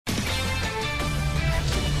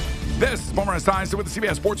This is Boomer Esiason with the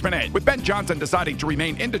CBS Sports Minute. With Ben Johnson deciding to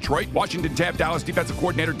remain in Detroit, Washington tapped Dallas defensive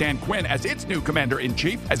coordinator Dan Quinn as its new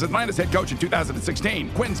commander-in-chief. As Atlanta's head coach in 2016,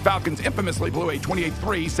 Quinn's Falcons infamously blew a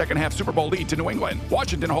 28-3 second-half Super Bowl lead to New England.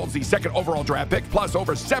 Washington holds the second overall draft pick, plus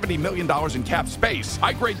over $70 million in cap space.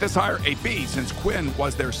 I grade this hire a B, since Quinn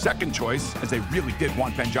was their second choice, as they really did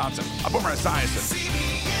want Ben Johnson. I'm Boomer Esiason.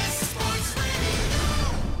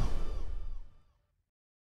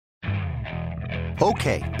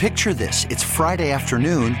 Okay, picture this. It's Friday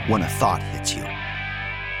afternoon when a thought hits you.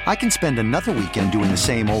 I can spend another weekend doing the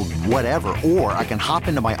same old whatever, or I can hop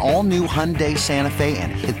into my all-new Hyundai Santa Fe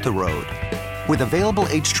and hit the road. With available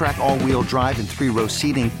H-Track all-wheel drive and 3-row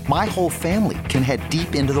seating, my whole family can head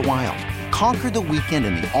deep into the wild. Conquer the weekend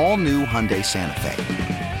in the all-new Hyundai Santa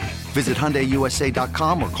Fe. Visit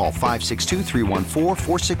HyundaiUSA.com or call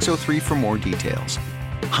 562-314-4603 for more details.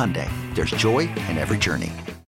 Hyundai, there's joy in every journey.